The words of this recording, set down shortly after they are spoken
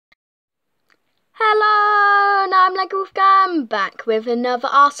Hello, now I'm LegoWolfGuy. I'm back with another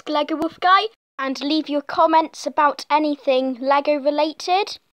Ask LegoWolfGuy, and leave your comments about anything Lego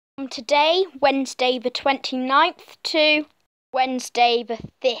related. From today, Wednesday the 29th to Wednesday the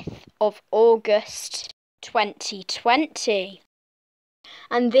 5th of August 2020.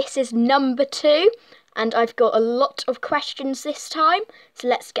 And this is number 2, and I've got a lot of questions this time, so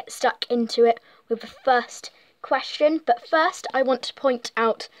let's get stuck into it with the first question. But first, I want to point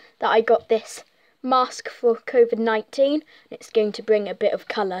out that I got this mask for COVID-19, and it's going to bring a bit of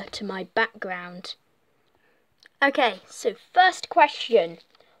colour to my background. Okay, so first question.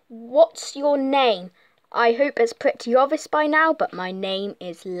 What's your name? I hope it's pretty obvious by now, but my name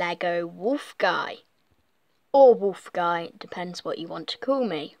is LegoWolfGuy. Or WolfGuy, it depends what you want to call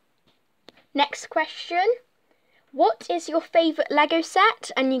me. Next question. What is your favourite Lego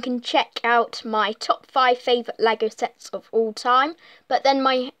set? And you can check out my top 5 favourite Lego sets of all time. But then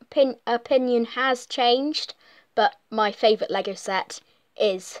my opinion has changed. But my favourite Lego set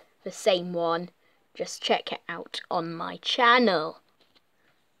is the same one. Just check it out on my channel.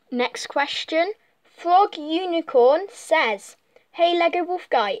 Next question. Frog Unicorn says, "Hey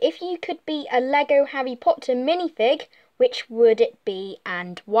LegoWolfGuy, if you could be a Lego Harry Potter minifig, which would it be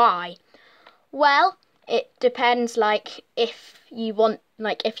and why?" Well, it depends, if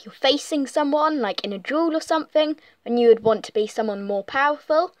you're facing someone, in a duel or something, then you would want to be someone more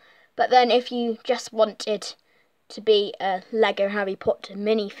powerful. But then if you just wanted to be a Lego Harry Potter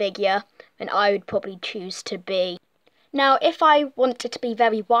minifigure, then I would probably choose to be... Now, if I wanted to be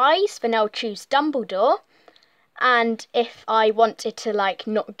very wise, then I'll choose Dumbledore. And if I wanted to,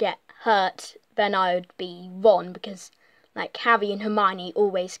 not get hurt, then I would be Ron, because Harry and Hermione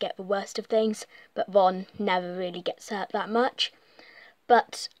always get the worst of things, but Ron never really gets hurt that much.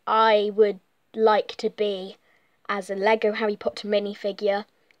 But I would like to be, as a Lego Harry Potter minifigure,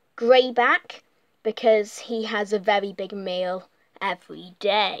 Greyback, because he has a very big meal every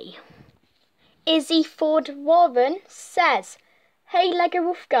day. Izzy Ford Warren says, "Hey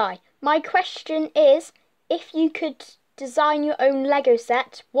LegoWolfGuy, my question is, if you could design your own Lego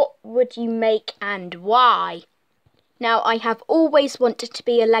set, what would you make and why?" Now, I have always wanted to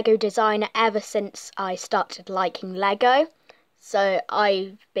be a Lego designer ever since I started liking Lego. So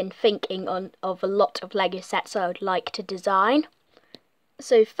I've been thinking of a lot of Lego sets I would like to design.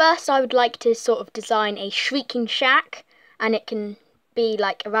 So first I would like to sort of design a Shrieking Shack, and it can be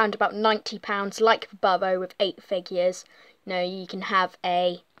around about £90, like the Burrow with 8 figures. You can have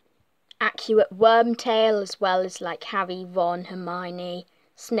a accurate Wormtail as well as Harry, Ron, Hermione,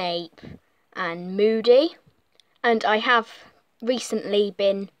 Snape and Moody. And I have recently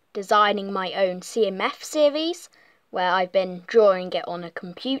been designing my own CMF series, where I've been drawing it on a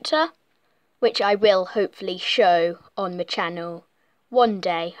computer, which I will hopefully show on the channel one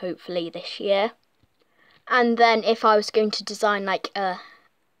day, hopefully this year. And then if I was going to design a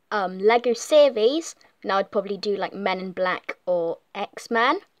Lego series, then I would probably do Men in Black or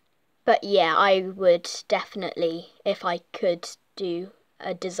X-Men. But yeah, I would definitely, if I could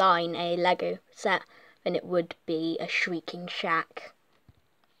design a Lego set, then it would be a Shrieking Shack.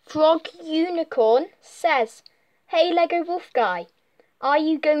 Frog Unicorn says, "Hey LegoWolfGuy, are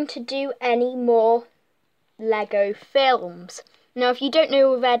you going to do any more Lego films?" Now, if you don't know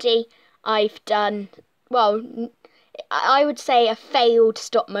already, I've done, I would say a failed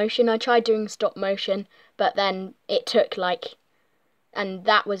stop motion. I tried doing stop motion, but then it took and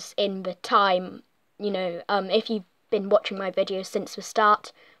that was in the time, if you've been watching my videos since the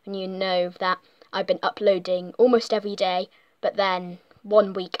start, then you know that I've been uploading almost every day, but then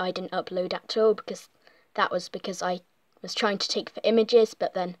one week I didn't upload at all, because I was trying to take the images,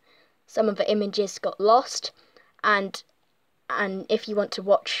 but then some of the images got lost. And if you want to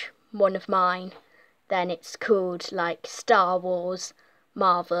watch one of mine, then it's called Star Wars,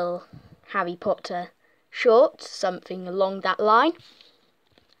 Marvel, Harry Potter short, something along that line.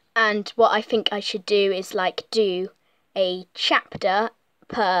 And what I think I should do is do a chapter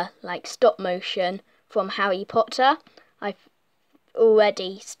per stop motion from Harry Potter. I've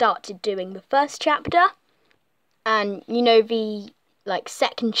already started doing the first chapter, and the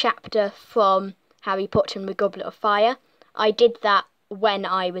second chapter from Harry Potter and the Goblet of Fire, I did that when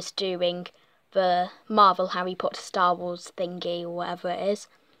I was doing the Marvel Harry Potter Star Wars thingy or whatever it is,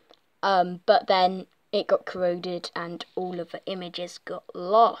 but then it got corroded and all of the images got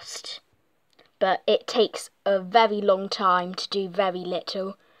lost. But it takes a very long time to do very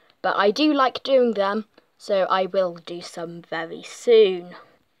little. But I do like doing them, so I will do some very soon.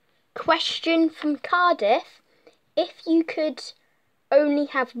 Question from Cardiff. If you could only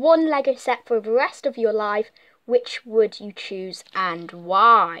have one Lego set for the rest of your life, which would you choose and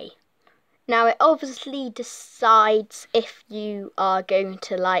why? Now it obviously decides if you are going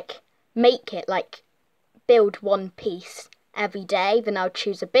to like make it, like build one piece every day, then I'll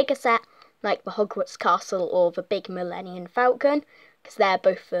choose a bigger set like the Hogwarts Castle or the big Millennium Falcon, because they're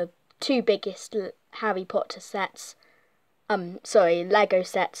both the two biggest Harry Potter sets, Lego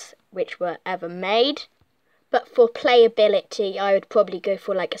sets which were ever made. But for playability, I would probably go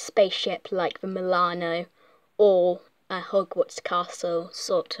for like a spaceship like the Milano or a Hogwarts Castle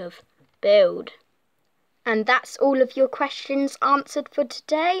sort of build. And that's all of your questions answered for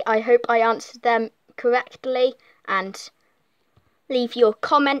today. I hope I answered them correctly, and leave your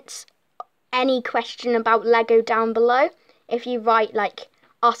comments, any question about Lego down below. If you write like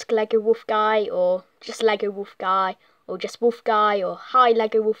Ask Lego Wolf Guy, or just Lego Wolf Guy, or just Wolf Guy, or Hi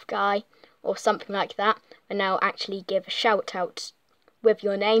Lego Wolf Guy, or something like that, and I'll actually give a shout out with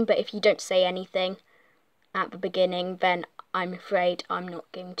your name. But if you don't say anything at the beginning, then I'm afraid I'm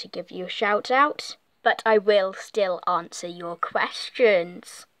not going to give you a shout out. But I will still answer your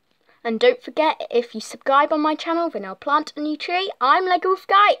questions. And don't forget, if you subscribe on my channel, then I'll plant a new tree. I'm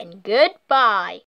LegoWolfGuy, and goodbye!